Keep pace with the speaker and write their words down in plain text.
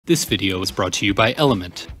This video is brought to you by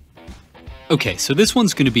Element. Okay, so this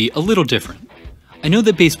one's going to be a little different. I know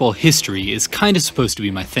that baseball history is kind of supposed to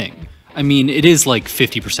be my thing. I mean, it is like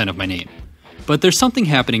 50% of my name. But there's something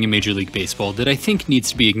happening in Major League Baseball that I think needs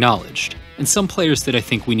to be acknowledged, and some players that I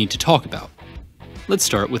think we need to talk about. Let's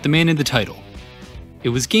start with the man in the title. It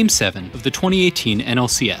was Game 7 of the 2018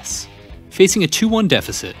 NLCS. Facing a 2-1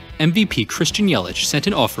 deficit, MVP Christian Yelich sent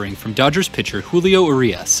an offering from Dodgers pitcher Julio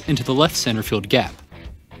Urias into the left center field gap.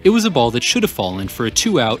 It was a ball that should have fallen for a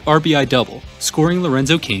 2-out RBI double, scoring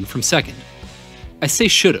Lorenzo Cain from second. I say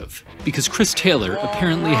should have, because Chris Taylor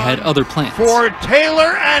apparently had other plans. For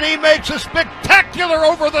Taylor, and he makes a spectacular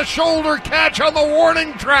over-the-shoulder catch on the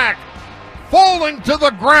warning track, falling to the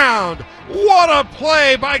ground. What a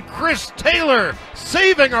play by Chris Taylor,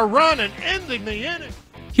 saving a run and ending the inning.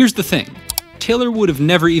 Here's the thing. Taylor would have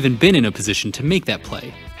never even been in a position to make that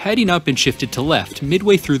play had he not been shifted to left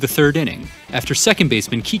midway through the third inning, after second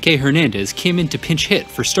baseman Kiké Hernández came in to pinch hit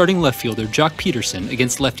for starting left fielder Joc Pederson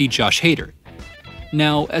against lefty Josh Hader.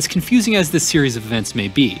 Now, as confusing as this series of events may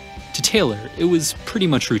be, to Taylor, it was pretty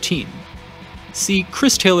much routine. See,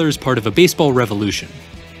 Chris Taylor is part of a baseball revolution.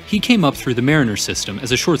 He came up through the Mariners system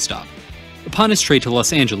as a shortstop. Upon his trade to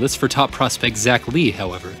Los Angeles for top prospect Zach Lee,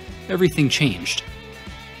 however, everything changed.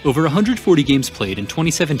 Over 140 games played in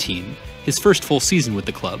 2017, his first full season with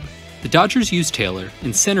the club, the Dodgers used Taylor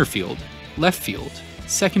in center field, left field,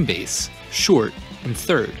 second base, short, and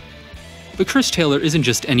third. But Chris Taylor isn't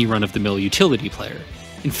just any run-of-the-mill utility player.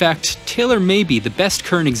 In fact, Taylor may be the best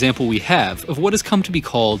current example we have of what has come to be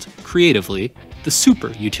called, creatively, the super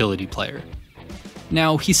utility player.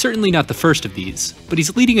 Now, he's certainly not the first of these, but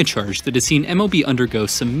he's leading a charge that has seen MLB undergo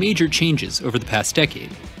some major changes over the past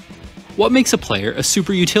decade. What makes a player a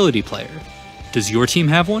super utility player? Does your team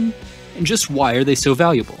have one? And just why are they so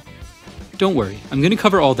valuable? Don't worry, I'm going to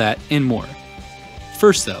cover all that and more.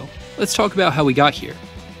 First though, let's talk about how we got here.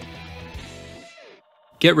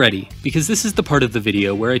 Get ready, because this is the part of the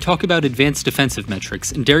video where I talk about advanced defensive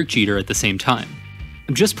metrics and Derek Jeter at the same time.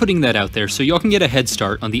 I'm just putting that out there so y'all can get a head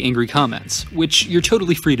start on the angry comments, which you're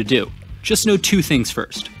totally free to do. Just know two things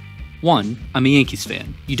first. One, I'm a Yankees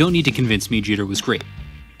fan. You don't need to convince me Jeter was great.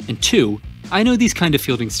 And two, I know these kind of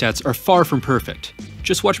fielding stats are far from perfect.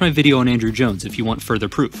 Just watch my video on Andrew Jones if you want further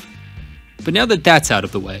proof. But now that that's out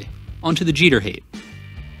of the way, onto the Jeter hate.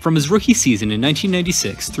 From his rookie season in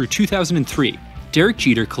 1996 through 2003, Derek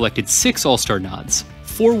Jeter collected 6 All-Star nods,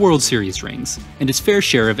 4 World Series rings, and his fair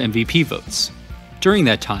share of MVP votes. During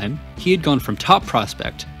that time, he had gone from top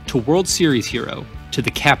prospect to World Series hero to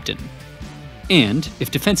the captain. And, if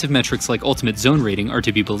defensive metrics like ultimate zone rating are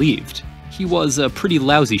to be believed, he was a pretty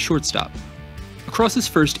lousy shortstop. Across his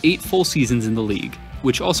first 8 full seasons in the league,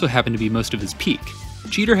 which also happened to be most of his peak,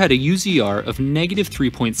 Jeter had a UZR of negative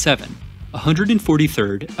 3.7,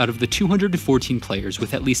 143rd out of the 214 players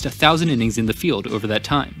with at least 1,000 innings in the field over that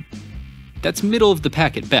time. That's middle of the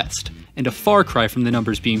pack at best, and a far cry from the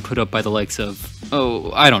numbers being put up by the likes of,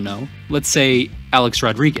 oh, I don't know, let's say Alex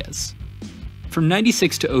Rodriguez. From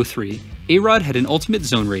 96 to 03, A-Rod had an ultimate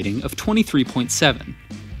zone rating of 23.7.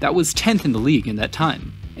 That was 10th in the league in that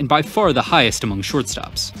time, and by far the highest among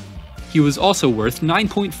shortstops. He was also worth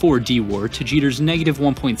 9.4 D-WAR to Jeter's negative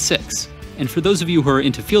 1.6, and for those of you who are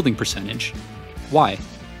into fielding percentage, why?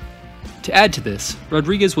 To add to this,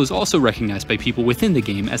 Rodriguez was also recognized by people within the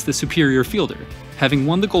game as the superior fielder, having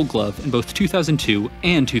won the Gold Glove in both 2002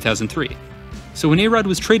 and 2003. So when A-Rod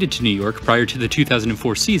was traded to New York prior to the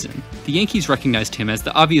 2004 season, the Yankees recognized him as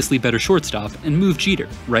the obviously better shortstop and moved Jeter,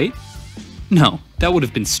 right? No, that would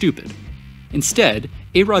have been stupid. Instead,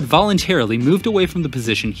 A-Rod voluntarily moved away from the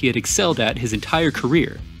position he had excelled at his entire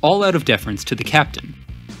career, all out of deference to the captain.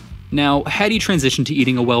 Now, had he transitioned to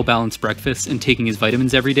eating a well-balanced breakfast and taking his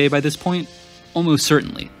vitamins every day by this point? Almost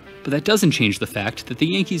certainly, but that doesn't change the fact that the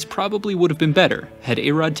Yankees probably would have been better had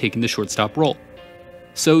A-Rod taken the shortstop role.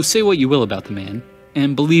 So say what you will about the man,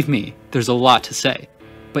 and believe me, there's a lot to say.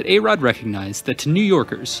 But A-Rod recognized that to New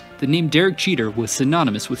Yorkers, the name Derek Jeter was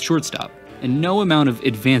synonymous with shortstop, and no amount of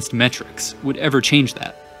advanced metrics would ever change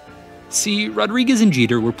that. See, Rodriguez and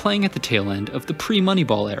Jeter were playing at the tail end of the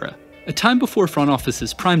pre-Moneyball era, a time before front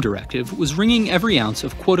office's prime directive was wringing every ounce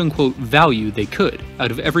of quote-unquote value they could out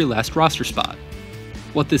of every last roster spot.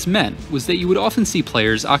 What this meant was that you would often see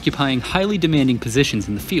players occupying highly demanding positions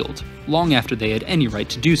in the field, long after they had any right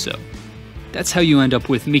to do so. That's how you end up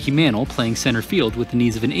with Mickey Mantle playing center field with the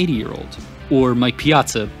knees of an 80-year-old, or Mike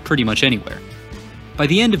Piazza pretty much anywhere. By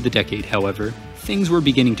the end of the decade, however, things were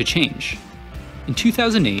beginning to change. In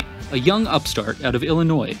 2008, a young upstart out of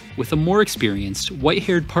Illinois, with a more experienced,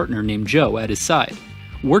 white-haired partner named Joe at his side,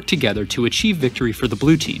 worked together to achieve victory for the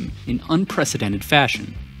blue team in unprecedented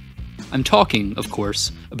fashion. I'm talking, of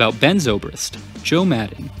course, about Ben Zobrist, Joe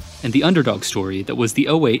Maddon, and the underdog story that was the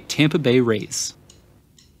 '08 Tampa Bay Rays.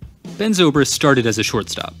 Ben Zobrist started as a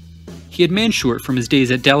shortstop. He had man short from his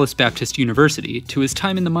days at Dallas Baptist University to his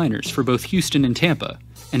time in the minors for both Houston and Tampa,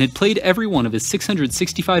 and had played every one of his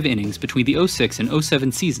 665 innings between the '06 and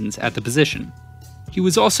 '07 seasons at the position. He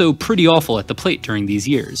was also pretty awful at the plate during these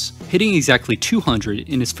years, hitting exactly .200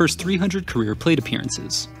 in his first 300 career plate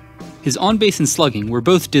appearances. His on-base and slugging were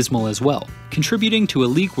both dismal as well, contributing to a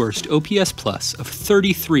league-worst OPS plus of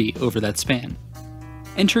 33 over that span.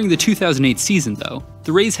 Entering the 2008 season, though,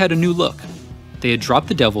 the Rays had a new look. They had dropped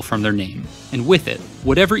the devil from their name, and with it,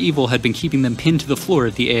 whatever evil had been keeping them pinned to the floor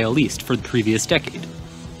of the AL East for the previous decade.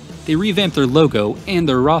 They revamped their logo and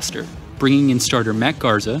their roster, bringing in starter Matt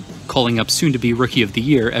Garza, calling up soon-to-be Rookie of the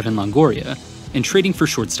Year Evan Longoria, and trading for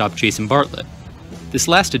shortstop Jason Bartlett. This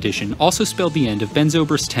last addition also spelled the end of Ben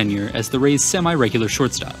Zobrist's tenure as the Rays' semi-regular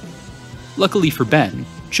shortstop. Luckily for Ben,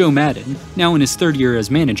 Joe Maddon, now in his third year as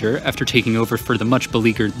manager after taking over for the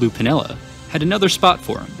much-beleaguered Lou Piniella, had another spot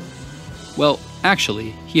for him. Well,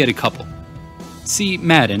 actually, he had a couple. See,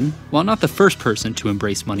 Maddon, while not the first person to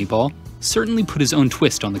embrace Moneyball, certainly put his own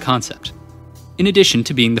twist on the concept. In addition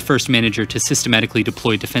to being the first manager to systematically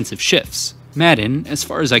deploy defensive shifts, Maddon, as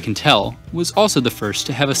far as I can tell, was also the first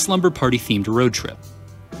to have a slumber party-themed road trip.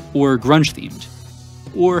 Or grunge-themed.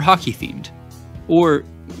 Or hockey-themed. Or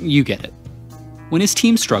you get it. When his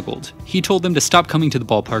team struggled, he told them to stop coming to the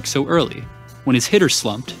ballpark so early. When his hitters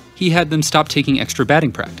slumped, he had them stop taking extra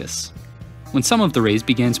batting practice. When some of the Rays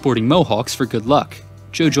began sporting mohawks for good luck,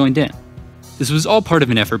 Joe joined in. This was all part of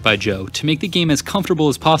an effort by Joe to make the game as comfortable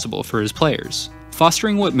as possible for his players,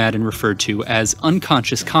 fostering what Maddon referred to as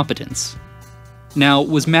unconscious competence. Now,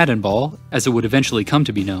 was Maddon Ball, as it would eventually come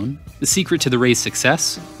to be known, the secret to the Rays'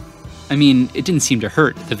 success? I mean, it didn't seem to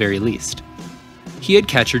hurt at the very least. He had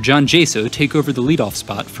catcher John Jaso take over the leadoff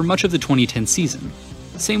spot for much of the 2010 season,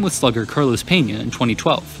 same with slugger Carlos Pena in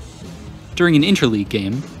 2012. During an interleague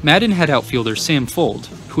game, Maddon had outfielder Sam Fold,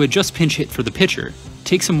 who had just pinch hit for the pitcher,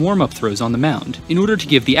 take some warm-up throws on the mound in order to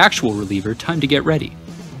give the actual reliever time to get ready.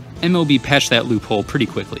 MLB patched that loophole pretty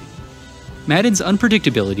quickly. Maddon's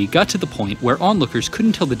unpredictability got to the point where onlookers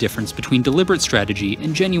couldn't tell the difference between deliberate strategy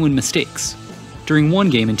and genuine mistakes. During one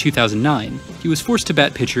game in 2009, he was forced to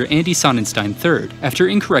bat pitcher Andy Sonnenstein third after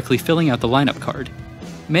incorrectly filling out the lineup card.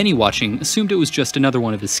 Many watching assumed it was just another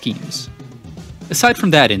one of his schemes. Aside from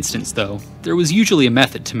that instance, though, there was usually a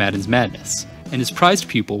method to Maddon's madness, and his prized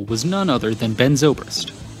pupil was none other than Ben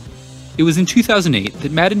Zobrist. It was in 2008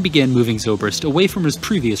 that Maddon began moving Zobrist away from his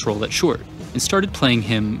previous role at short, and started playing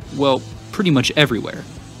him, well, pretty much everywhere.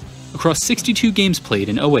 Across 62 games played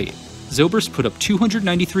in '08, Zobrist put up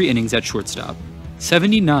 293 innings at shortstop,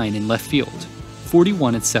 79 in left field,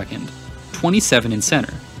 41 at second, 27 in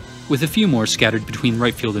center, with a few more scattered between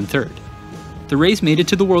right field and third. The Rays made it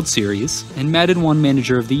to the World Series, and Maddon won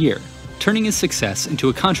Manager of the Year, turning his success into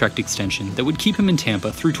a contract extension that would keep him in Tampa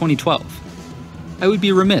through 2012. I would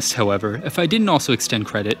be remiss, however, if I didn't also extend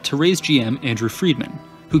credit to Rays GM Andrew Friedman,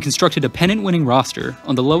 who constructed a pennant-winning roster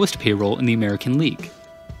on the lowest payroll in the American League.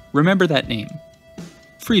 Remember that name.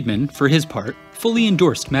 Friedman, for his part, fully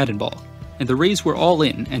endorsed Maddon Ball, and the Rays were all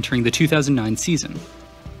in entering the 2009 season.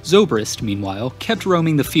 Zobrist, meanwhile, kept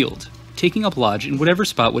roaming the field, taking up lodge in whatever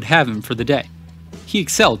spot would have him for the day. He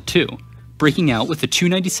excelled, too, breaking out with a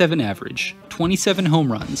 .297 average, 27 home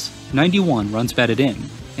runs, 91 runs batted in,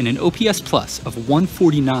 and an OPS plus of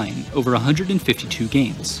 149 over 152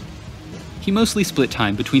 games. He mostly split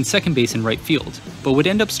time between second base and right field, but would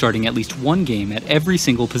end up starting at least one game at every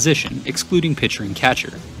single position, excluding pitcher and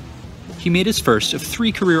catcher. He made his first of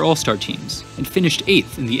 3 career All-Star teams, and finished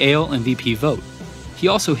 8th in the AL MVP vote. He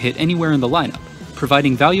also hit anywhere in the lineup,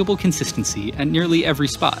 providing valuable consistency at nearly every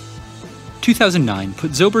spot. 2009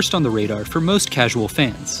 put Zobrist on the radar for most casual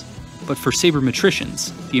fans, but for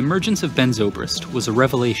sabermetricians, the emergence of Ben Zobrist was a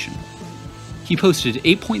revelation. He posted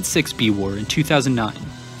 8.6 B-WAR in 2009,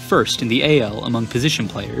 first in the AL among position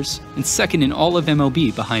players, and second in all of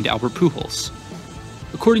MLB behind Albert Pujols.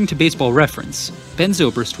 According to Baseball Reference, Ben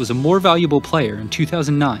Zobrist was a more valuable player in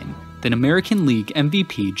 2009 than American League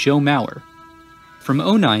MVP Joe Mauer. From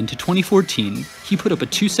 '09 to 2014, he put up a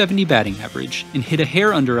 .270 batting average and hit a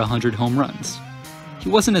hair under 100 home runs. He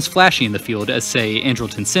wasn't as flashy in the field as, say,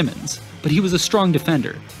 Andrelton Simmons, but he was a strong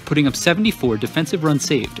defender, putting up 74 defensive runs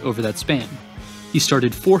saved over that span. He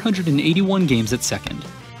started 481 games at second,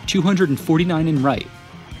 249 in right,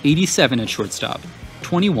 87 at shortstop,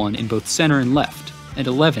 21 in both center and left, and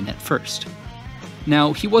 11 at first.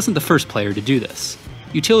 Now, he wasn't the first player to do this.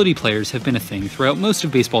 Utility players have been a thing throughout most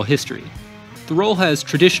of baseball history. The role has,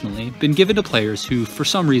 traditionally, been given to players who, for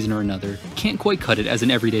some reason or another, can't quite cut it as an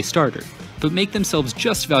everyday starter, but make themselves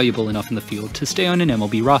just valuable enough in the field to stay on an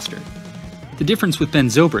MLB roster. The difference with Ben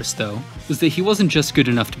Zobrist, though, was that he wasn't just good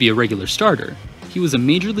enough to be a regular starter, he was a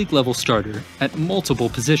major league level starter at multiple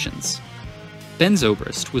positions. Ben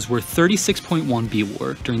Zobrist was worth 36.1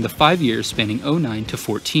 B-WAR during the 5 years spanning 09 to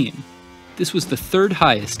 14. This was the third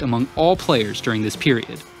highest among all players during this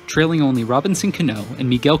period, trailing only Robinson Cano and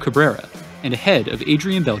Miguel Cabrera, and ahead of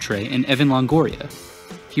Adrian Beltre and Evan Longoria.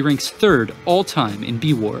 He ranks third all-time in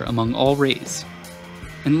B-WAR among all Rays.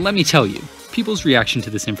 And let me tell you, people's reaction to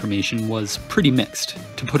this information was pretty mixed,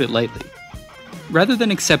 to put it lightly. Rather than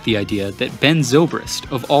accept the idea that Ben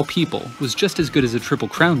Zobrist, of all people, was just as good as a Triple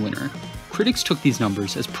Crown winner, critics took these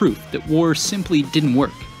numbers as proof that WAR simply didn't work.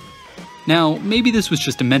 Now, maybe this was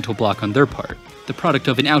just a mental block on their part, the product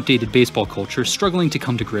of an outdated baseball culture struggling to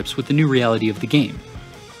come to grips with the new reality of the game.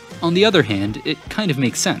 On the other hand, it kind of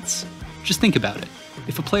makes sense. Just think about it.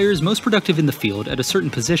 If a player is most productive in the field at a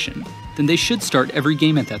certain position, then they should start every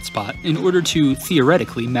game at that spot in order to,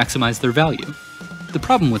 theoretically, maximize their value. The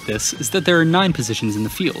problem with this is that there are 9 positions in the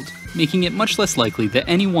field, making it much less likely that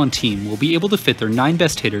any one team will be able to fit their 9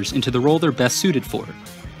 best hitters into the role they're best suited for.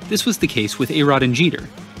 This was the case with A-Rod and Jeter.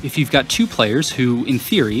 If you've got 2 players who, in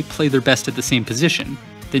theory, play their best at the same position,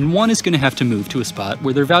 then one is going to have to move to a spot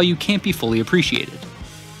where their value can't be fully appreciated.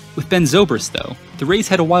 With Ben Zobrist, though, the Rays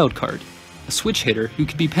had a wild card, a switch hitter who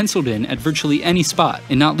could be penciled in at virtually any spot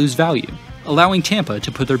and not lose value, allowing Tampa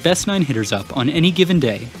to put their best 9 hitters up on any given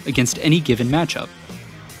day against any given matchup.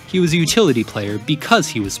 He was a utility player because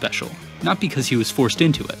he was special, not because he was forced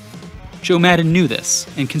into it. Joe Maddon knew this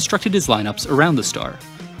and constructed his lineups around the star.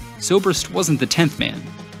 Zobrist wasn't the 10th man,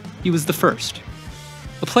 he was the first.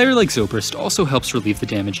 A player like Zobrist also helps relieve the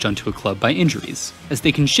damage done to a club by injuries, as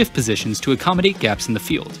they can shift positions to accommodate gaps in the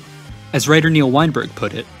field. As writer Neil Weinberg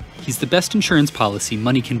put it, he's the best insurance policy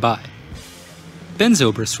money can buy. Ben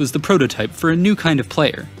Zobrist was the prototype for a new kind of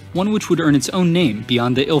player, one which would earn its own name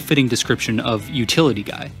beyond the ill-fitting description of utility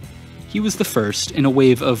guy. He was the first in a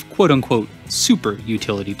wave of quote-unquote super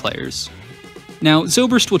utility players. Now,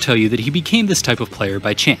 Zobrist will tell you that he became this type of player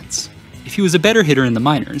by chance. If he was a better hitter in the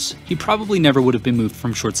minors, he probably never would have been moved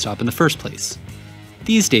from shortstop in the first place.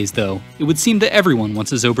 These days, though, it would seem that everyone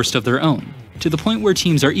wants a Zobrist of their own, to the point where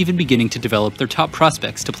teams are even beginning to develop their top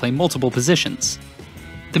prospects to play multiple positions.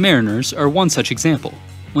 The Mariners are one such example.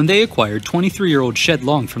 When they acquired 23-year-old Shed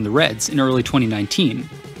Long from the Reds in early 2019,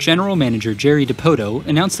 general manager Jerry Dipoto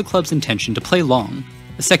announced the club's intention to play Long,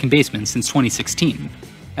 a second baseman since 2016,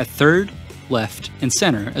 at third, left, and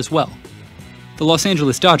center as well. The Los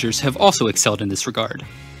Angeles Dodgers have also excelled in this regard.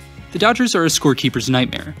 The Dodgers are a scorekeeper's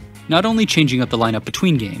nightmare, not only changing up the lineup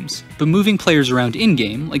between games, but moving players around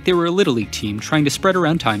in-game like they were a Little League team trying to spread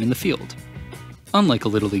around time in the field. Unlike a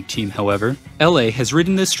Little League team, however, LA has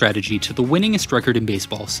ridden this strategy to the winningest record in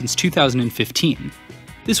baseball since 2015.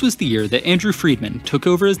 This was the year that Andrew Friedman took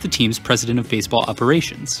over as the team's president of baseball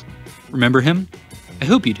operations. Remember him? I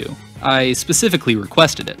hope you do. I specifically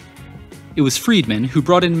requested it. It was Friedman who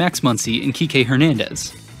brought in Max Muncy and Kiké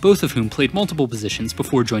Hernández, both of whom played multiple positions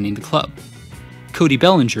before joining the club. Cody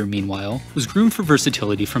Bellinger, meanwhile, was groomed for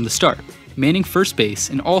versatility from the start, manning first base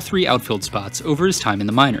and all 3 outfield spots over his time in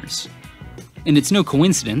the minors. And it's no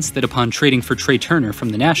coincidence that upon trading for Trey Turner from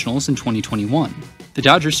the Nationals in 2021, the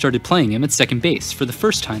Dodgers started playing him at second base for the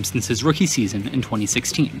first time since his rookie season in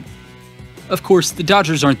 2016. Of course, the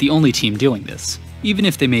Dodgers aren't the only team doing this, even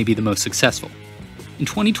if they may be the most successful. In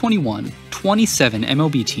 2021, 27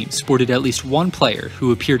 MLB teams sported at least one player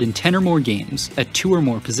who appeared in 10 or more games at 2 or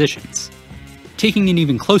more positions. Taking an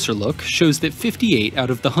even closer look shows that 58 out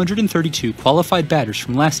of the 132 qualified batters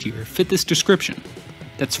from last year fit this description.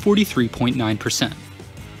 That's 43.9%.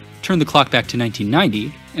 Turn the clock back to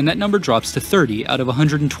 1990, and that number drops to 30 out of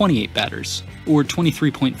 128 batters, or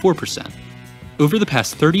 23.4%. Over the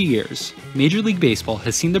past 30 years, Major League Baseball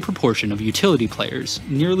has seen the proportion of utility players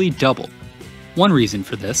nearly double. One reason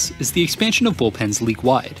for this is the expansion of bullpens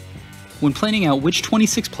league-wide. When planning out which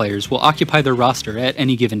 26 players will occupy their roster at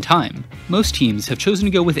any given time, most teams have chosen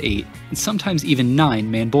to go with 8 and sometimes even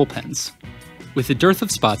 9-man bullpens. With a dearth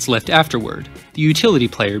of spots left afterward, the utility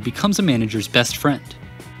player becomes a manager's best friend.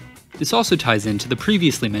 This also ties into the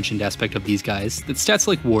previously mentioned aspect of these guys that stats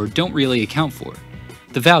like WAR don't really account for: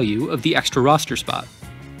 the value of the extra roster spot.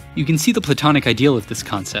 You can see the platonic ideal of this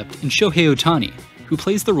concept in Shohei Ohtani, who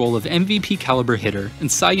plays the role of MVP caliber hitter and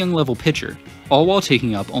Cy Young level pitcher, all while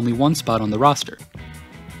taking up only 1 spot on the roster.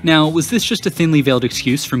 Now, was this just a thinly veiled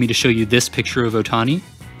excuse for me to show you this picture of Ohtani?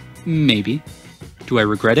 Maybe. Do I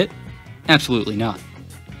regret it? Absolutely not.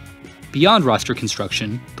 Beyond roster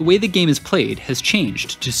construction, the way the game is played has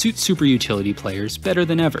changed to suit super utility players better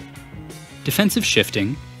than ever. Defensive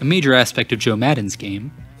shifting, a major aspect of Joe Maddon's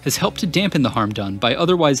game, has helped to dampen the harm done by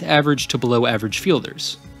otherwise average to below average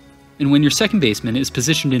fielders. And when your second baseman is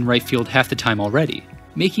positioned in right field half the time already,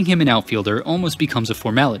 making him an outfielder almost becomes a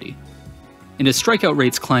formality. And as strikeout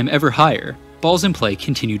rates climb ever higher, balls in play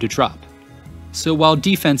continue to drop. So while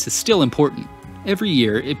defense is still important, every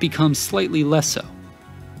year it becomes slightly less so.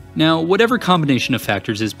 Now, whatever combination of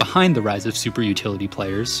factors is behind the rise of super utility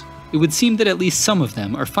players, it would seem that at least some of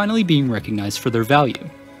them are finally being recognized for their value.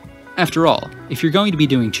 After all, if you're going to be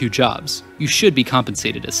doing two jobs, you should be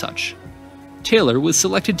compensated as such. Taylor was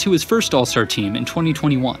selected to his first All-Star team in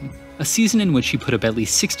 2021, a season in which he put up at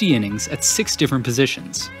least 60 innings at 6 different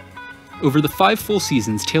positions. Over the 5 full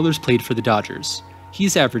seasons Taylor's played for the Dodgers,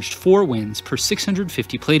 he's averaged 4 wins per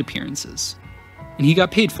 650 plate appearances. And he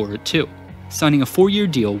got paid for it too, signing a 4-year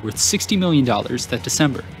deal worth $60 million that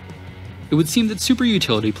December. It would seem that super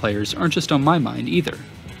utility players aren't just on my mind either.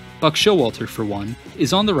 Buck Showalter, for one,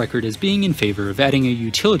 is on the record as being in favor of adding a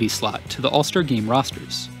utility slot to the All-Star Game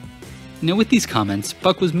rosters. Now with these comments,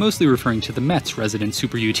 Buck was mostly referring to the Mets' resident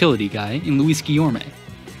super utility guy in Luis Guillorme.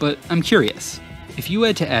 But I'm curious, if you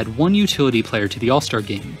had to add one utility player to the All-Star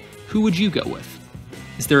Game, who would you go with?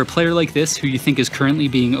 Is there a player like this who you think is currently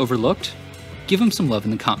being overlooked? Give him some love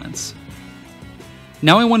in the comments.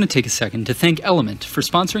 Now I want to take a second to thank Element for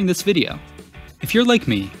sponsoring this video. If you're like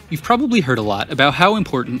me, you've probably heard a lot about how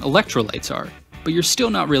important electrolytes are, but you're still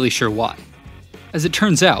not really sure why. As it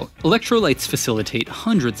turns out, electrolytes facilitate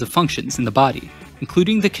hundreds of functions in the body,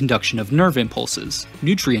 including the conduction of nerve impulses,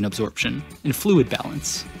 nutrient absorption, and fluid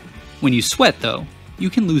balance. When you sweat, though, you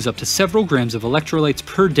can lose up to several grams of electrolytes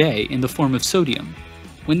per day in the form of sodium.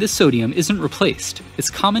 When this sodium isn't replaced, it's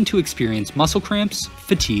common to experience muscle cramps,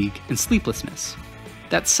 fatigue, and sleeplessness.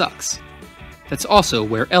 That sucks. That's also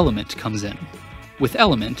where Element comes in. With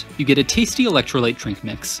Element, you get a tasty electrolyte drink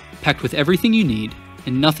mix, packed with everything you need,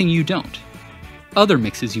 and nothing you don't. Other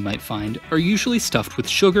mixes you might find are usually stuffed with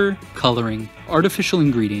sugar, coloring, artificial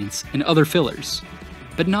ingredients, and other fillers.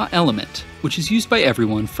 But not Element, which is used by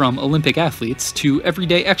everyone from Olympic athletes to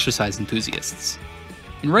everyday exercise enthusiasts.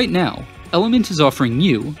 And right now, Element is offering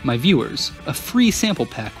you, my viewers, a free sample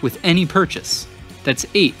pack with any purchase. That's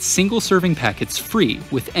 8 single-serving packets free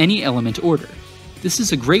with any Element order. This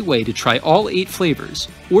is a great way to try all 8 flavors,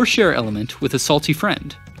 or share Element with a salty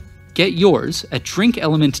friend. Get yours at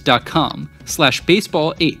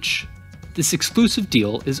drinkelement.com/baseballh. This exclusive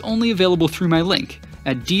deal is only available through my link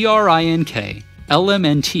at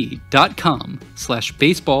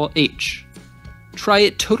drinklmnt.com/baseballh. Try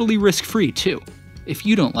it totally risk-free too. If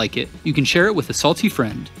you don't like it, you can share it with a salty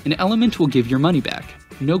friend, and Element will give your money back,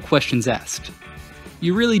 no questions asked.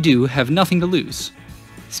 You really do have nothing to lose.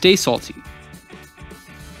 Stay salty.